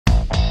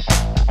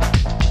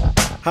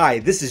Hi,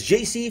 this is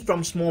JC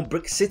from Small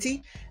Brick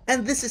City,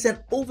 and this is an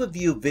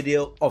overview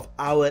video of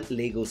our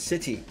Lego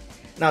city.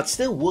 Now, it's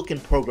still work in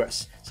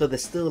progress, so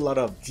there's still a lot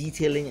of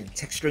detailing and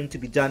texturing to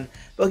be done,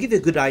 but I'll give you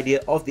a good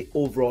idea of the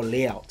overall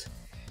layout.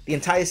 The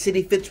entire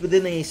city fits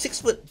within a 6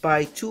 foot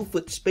by 2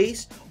 foot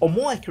space, or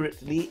more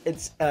accurately,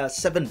 it's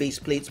 7 base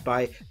plates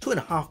by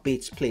 2.5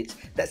 base plates.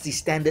 That's the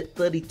standard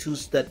 32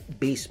 stud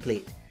base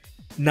plate.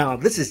 Now,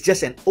 this is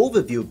just an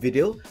overview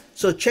video,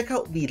 so check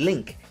out the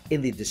link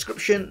in the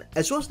description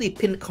as well as the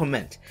pinned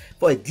comment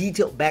for a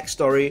detailed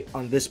backstory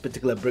on this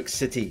particular brick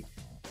city.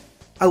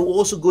 I will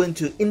also go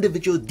into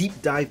individual deep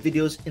dive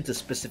videos into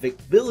specific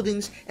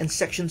buildings and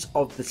sections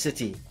of the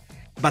city.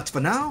 But for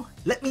now,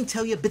 let me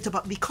tell you a bit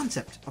about the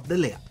concept of the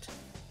layout.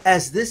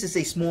 As this is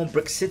a small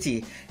brick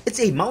city,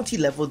 it's a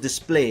multi-level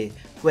display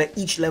where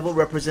each level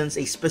represents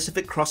a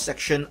specific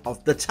cross-section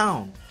of the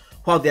town.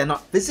 While they are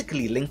not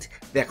physically linked,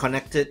 they are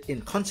connected in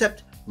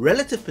concept,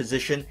 relative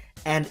position,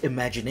 and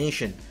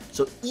imagination,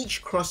 so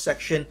each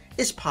cross-section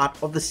is part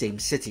of the same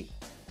city.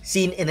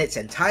 Seen in its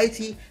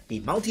entirety, the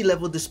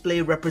multi-level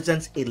display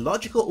represents a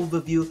logical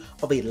overview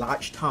of a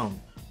large town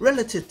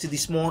relative to the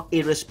small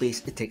area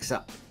space it takes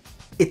up.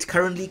 It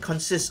currently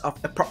consists of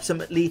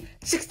approximately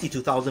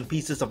 62,000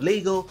 pieces of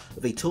Lego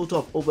with a total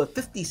of over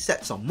 50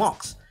 sets of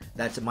MOCs,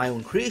 that's my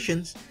own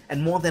creations,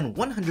 and more than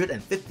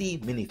 150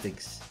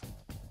 minifigs.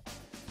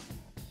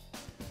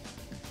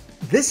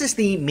 This is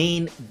the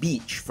main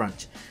beach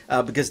front,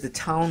 because the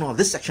town, or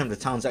this section of the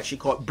town, is actually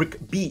called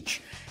Brick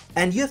Beach.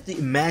 And you have to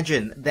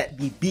imagine that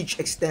the beach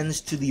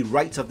extends to the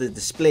right of the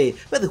display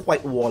where the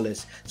white wall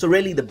is. So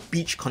really the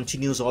beach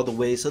continues all the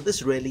way, so this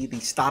is really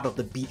the start of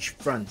the beach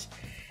front.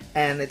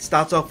 And it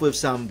starts off with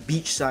some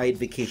beachside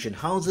vacation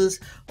houses.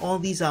 All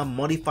these are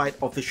modified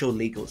official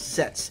Lego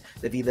sets.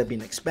 They've either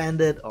been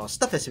expanded or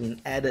stuff has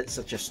been added,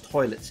 such as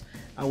toilets.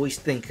 I always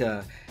think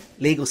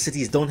Lego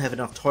cities don't have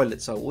enough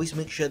toilets, so I always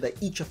make sure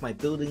that each of my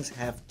buildings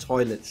have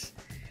toilets.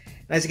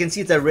 And as you can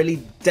see, it's a really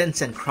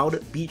dense and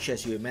crowded beach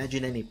as you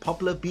imagine any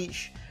popular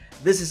beach.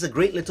 This is a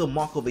great little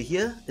mock over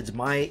here. It's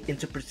my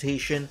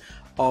interpretation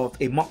of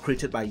a mock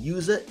created by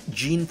user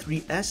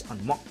Gene3S on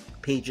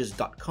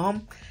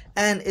mockpages.com.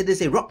 And it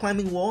is a rock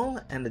climbing wall,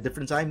 and the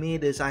difference I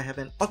made is I have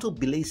an auto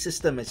belay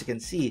system, as you can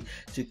see,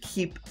 to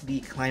keep the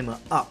climber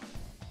up.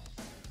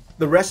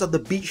 The rest of the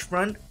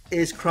beachfront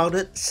is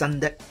crowded sun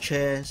deck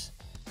chairs,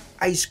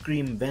 ice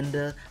cream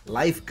vendor,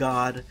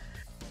 lifeguard,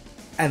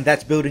 and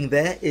that building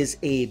there is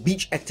a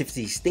beach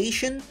activity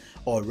station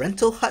or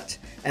rental hut,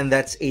 and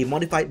that's a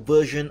modified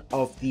version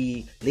of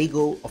the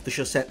Lego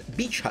official set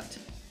Beach Hut.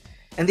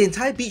 And the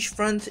entire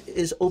beachfront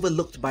is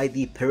overlooked by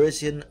the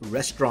Parisian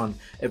restaurant,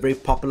 a very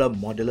popular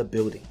modular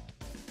building.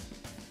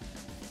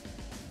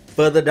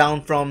 Further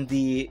down from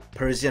the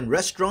Parisian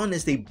restaurant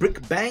is the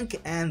Brick Bank,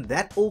 and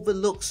that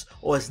overlooks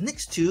or is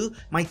next to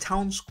my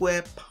town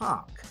square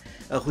park,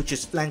 which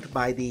is flanked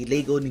by the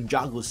Lego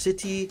Ninjago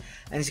City.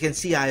 And as you can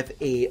see, I have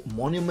a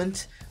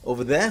monument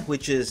over there,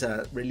 which is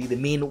really the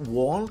main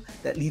wall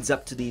that leads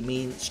up to the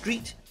main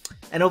street.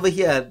 And over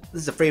here,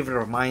 this is a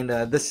favorite of mine,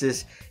 this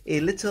is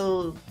a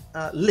little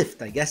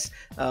lift, I guess,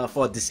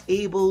 for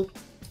disabled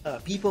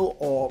people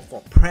or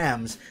for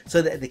prams,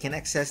 so that they can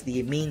access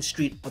the main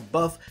street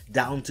above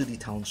down to the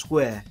town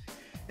square.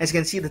 As you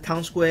can see, the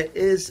town square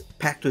is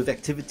packed with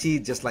activity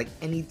just like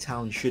any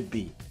town should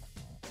be.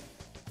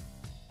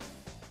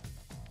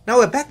 Now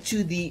we're back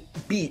to the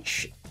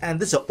beach, and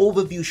this is an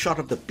overview shot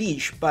of the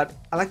beach, but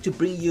I like to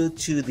bring you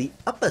to the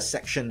upper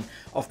section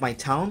of my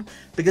town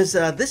because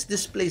this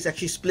display is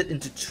actually split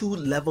into 2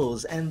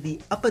 levels, and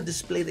the upper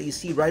display that you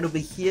see right over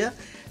here,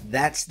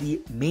 that's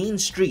the main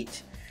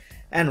street.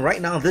 And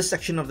right now this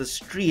section of the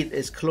street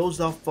is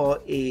closed off for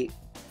a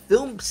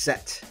film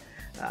set.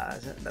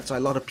 That's why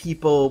a lot of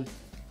people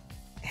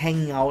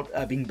hanging out,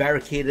 being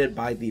barricaded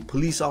by the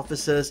police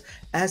officers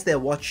as they're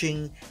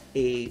watching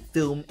a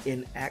film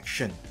in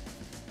action.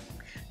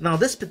 Now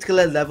this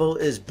particular level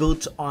is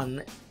built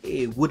on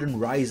a wooden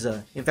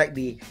riser. In fact,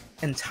 the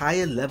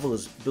entire level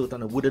is built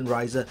on a wooden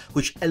riser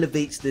which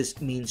elevates this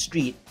main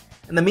street.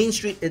 And the main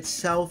street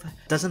itself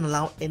doesn't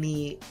allow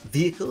any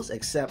vehicles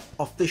except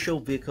official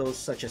vehicles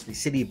such as the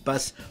city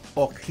bus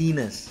or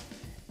cleaners.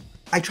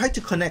 I tried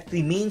to connect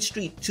the main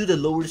street to the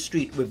lower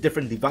street with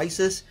different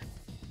devices.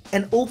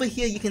 And over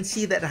here you can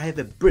see that I have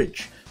a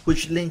bridge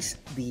which links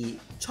the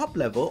top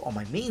level on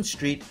my main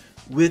street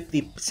with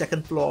the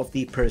second floor of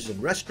the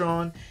Parisian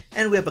restaurant,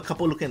 and we have a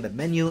couple looking at the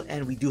menu,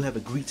 and we do have a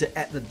greeter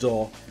at the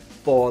door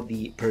for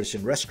the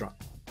Parisian restaurant.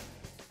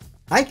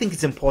 I think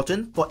it's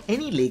important for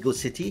any Lego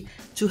city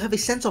to have a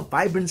sense of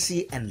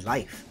vibrancy and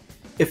life.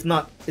 If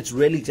not, it's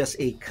really just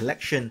a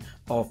collection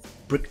of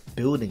brick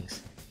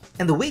buildings.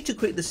 And the way to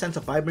create this sense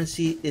of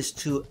vibrancy is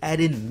to add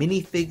in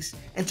minifigs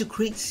and to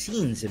create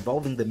scenes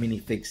involving the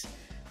minifigs.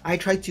 I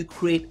try to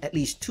create at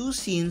least 2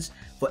 scenes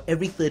for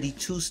every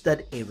 32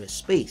 stud area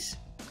space.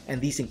 And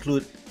these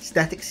include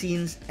static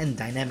scenes and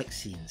dynamic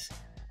scenes.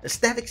 A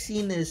static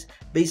scene is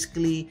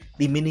basically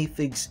the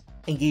minifigs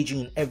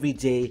engaging in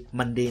everyday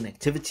mundane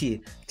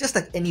activity, just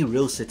like any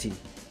real city.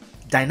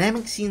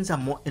 Dynamic scenes are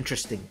more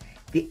interesting.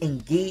 They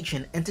engage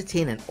and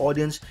entertain an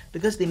audience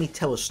because they may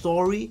tell a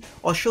story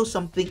or show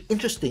something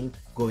interesting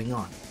going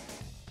on.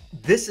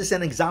 This is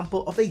an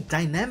example of a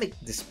dynamic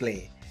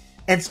display,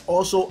 and it's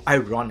also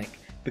ironic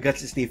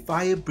because it's the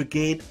fire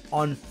brigade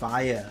on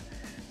fire.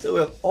 So we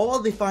have all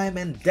the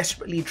firemen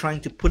desperately trying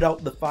to put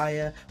out the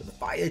fire, with the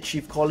fire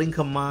chief calling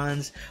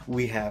commands.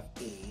 We have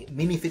a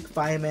minifig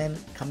fireman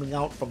coming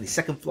out from the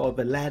second floor of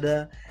a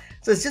ladder.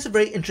 So it's just a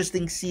very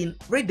interesting scene,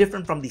 very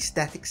different from the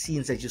static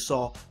scenes that you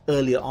saw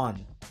earlier on.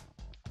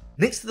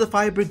 Next to the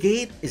fire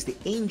brigade is the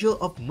Angel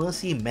of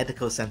Mercy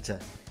Medical Center.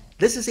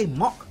 This is a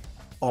mock,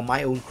 or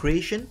my own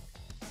creation,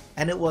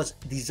 and it was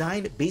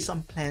designed based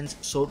on plans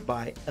sold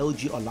by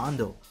LG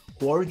Orlando,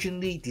 who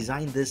originally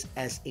designed this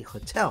as a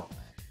hotel.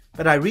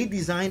 But I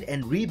redesigned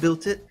and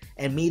rebuilt it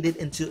and made it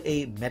into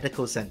a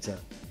medical center.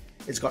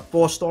 It's got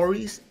 4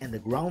 stories and the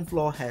ground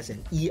floor has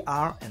an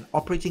ER and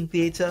operating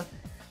theater,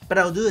 but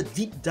I'll do a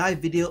deep dive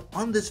video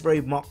on this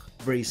very mock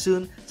very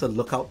soon, so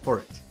look out for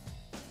it.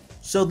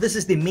 So this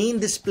is the main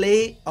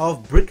display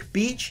of Brick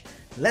Beach.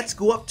 Let's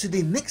go up to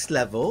the next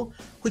level,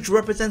 which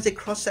represents a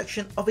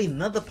cross-section of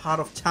another part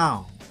of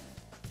town.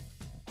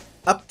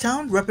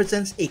 Uptown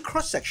represents a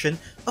cross-section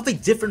of a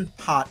different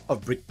part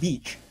of Brick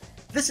Beach.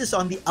 This is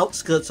on the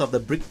outskirts of the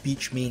Brick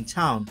Beach main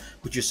town,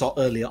 which you saw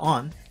earlier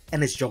on,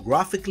 and is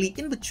geographically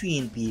in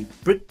between the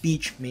Brick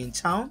Beach main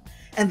town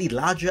and the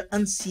larger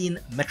unseen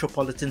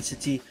metropolitan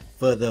city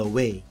further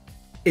away.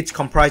 It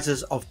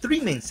comprises of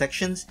 3 main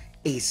sections: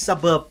 a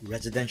suburb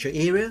residential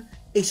area,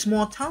 a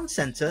small town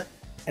center,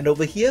 and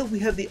over here we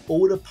have the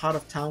older part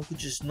of town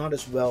which is not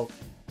as well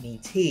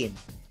maintained.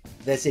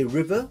 There's a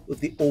river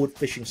with the old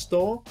fishing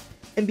store,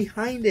 and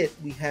behind it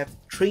we have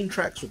train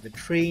tracks with the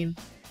train,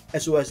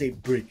 as well as a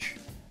bridge.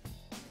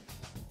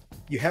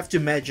 You have to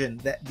imagine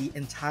that the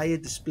entire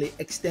display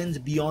extends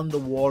beyond the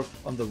wall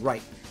on the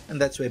right, and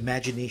that's where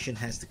imagination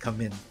has to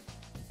come in.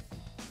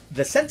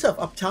 The center of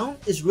Uptown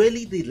is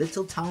really the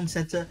little town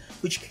center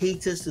which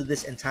caters to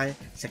this entire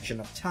section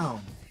of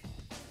town.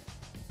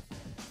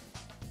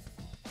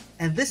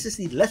 And this is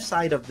the left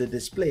side of the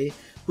display,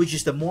 which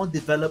is the more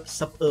developed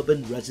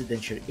suburban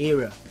residential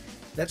area.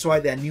 That's why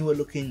there are newer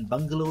looking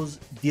bungalows,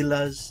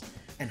 villas,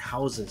 and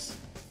houses.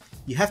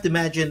 You have to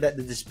imagine that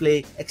the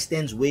display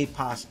extends way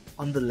past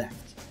on the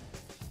left.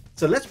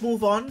 So let's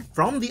move on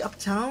from the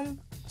Uptown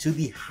to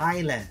the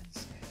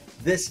Highlands.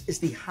 This is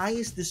the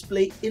highest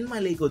display in my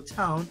Lego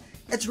town.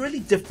 It's really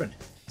different,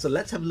 so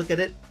let's have a look at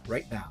it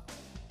right now.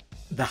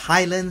 The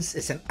Highlands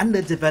is an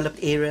underdeveloped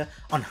area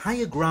on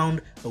higher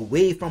ground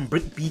away from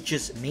Brick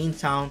Beach's main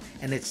town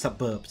and its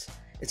suburbs.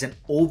 It's an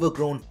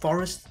overgrown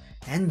forest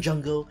and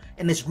jungle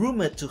and is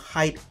rumored to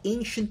hide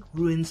ancient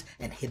ruins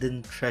and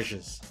hidden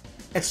treasures.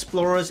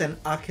 Explorers and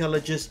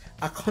archaeologists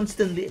are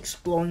constantly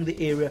exploring the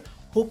area,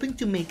 hoping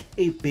to make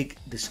a big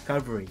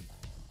discovery.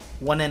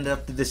 One end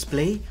of the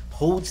display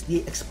holds the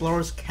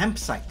explorer's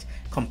campsite,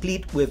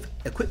 complete with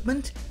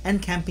equipment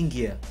and camping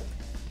gear.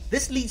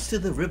 This leads to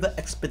the river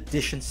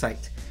expedition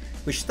site,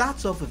 which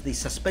starts off with the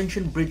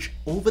suspension bridge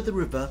over the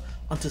river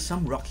onto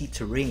some rocky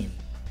terrain.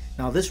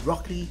 Now this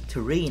rocky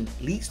terrain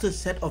leads to a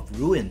set of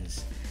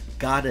ruins,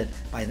 guarded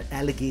by an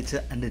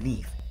alligator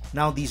underneath.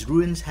 Now these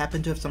ruins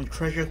happen to have some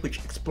treasure which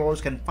explorers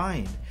can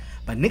find,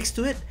 but next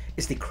to it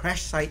is the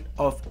crash site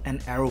of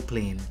an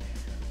aeroplane.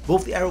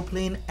 Both the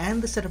aeroplane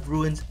and the set of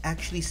ruins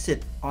actually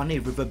sit on a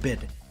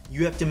riverbed.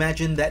 You have to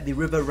imagine that the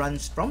river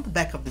runs from the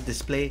back of the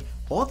display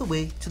all the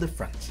way to the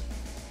front.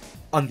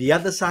 On the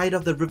other side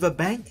of the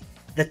riverbank,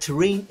 the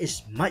terrain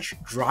is much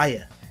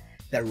drier.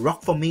 There are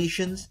rock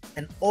formations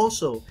and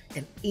also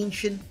an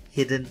ancient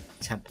hidden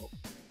temple.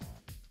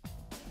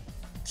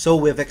 So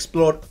we've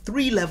explored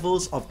 3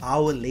 levels of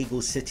our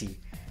Lego city,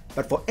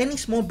 but for any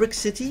small brick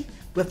city,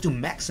 we have to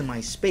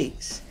maximize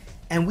space,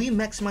 and we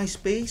maximize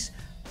space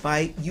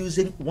by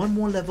using 1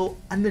 more level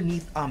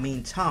underneath our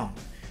main town.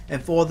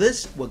 And for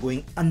this, we're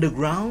going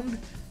underground,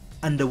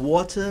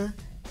 underwater,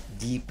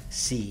 deep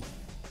sea.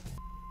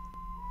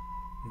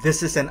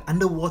 This is an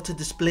underwater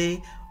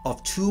display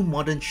of 2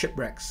 modern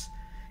shipwrecks.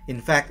 In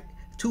fact,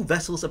 2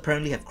 vessels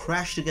apparently have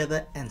crashed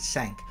together and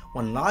sank,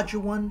 one larger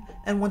one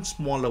and one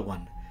smaller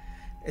one.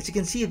 As you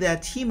can see, there are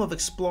a team of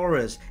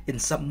explorers in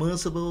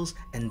submersibles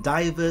and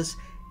divers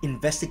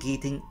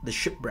investigating the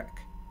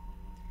shipwreck.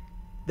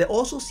 There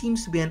also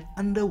seems to be an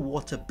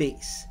underwater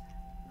base.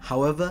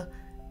 However,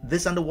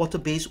 this underwater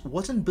base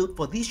wasn't built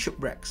for these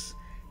shipwrecks.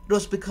 It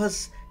was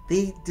because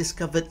they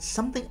discovered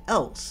something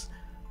else.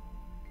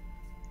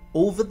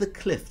 Over the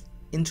cliff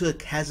into a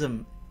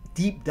chasm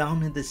deep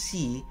down in the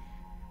sea,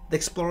 the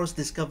explorers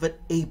discovered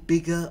a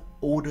bigger,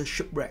 older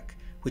shipwreck,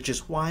 which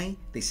is why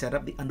they set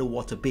up the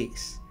underwater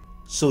base.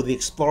 So the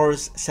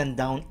explorers sent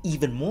down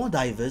even more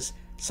divers,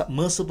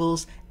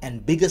 submersibles,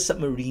 and bigger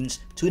submarines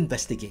to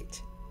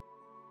investigate.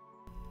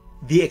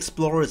 The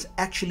explorers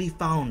actually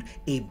found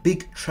a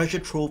big treasure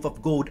trove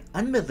of gold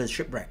under the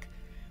shipwreck,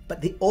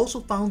 but they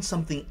also found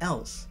something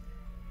else,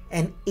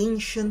 an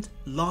ancient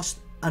lost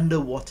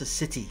underwater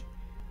city.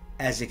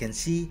 As you can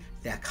see,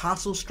 there are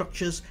castle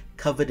structures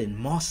covered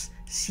in moss,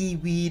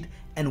 seaweed,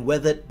 and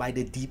weathered by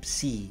the deep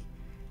sea.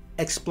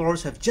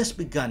 Explorers have just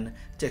begun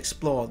to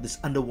explore this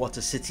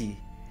underwater city.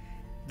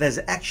 There's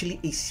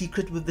actually a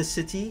secret with the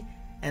city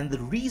and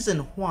the reason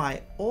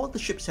why all the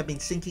ships have been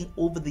sinking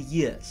over the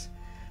years.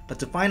 But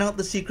to find out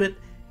the secret,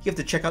 you have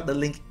to check out the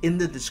link in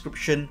the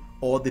description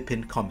or the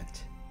pinned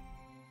comment.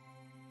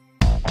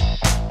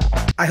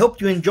 I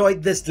hope you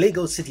enjoyed this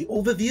LEGO City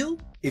overview.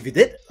 If you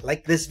did,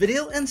 like this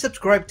video and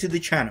subscribe to the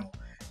channel.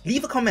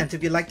 Leave a comment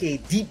if you like a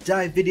deep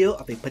dive video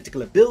of a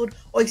particular build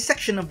or a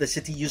section of the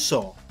city you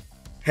saw.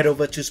 Head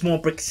over to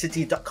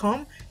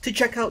smallbrickcity.com to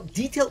check out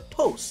detailed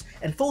posts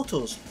and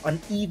photos on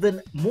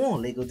even more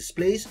LEGO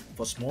displays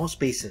for small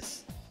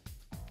spaces.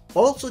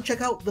 Also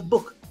check out the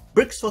book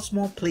Bricks for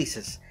Small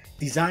Places,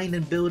 Design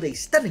and Build a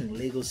Stunning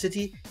LEGO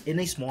City in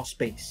a Small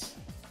Space.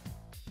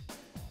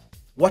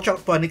 Watch out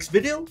for our next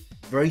video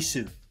very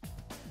soon.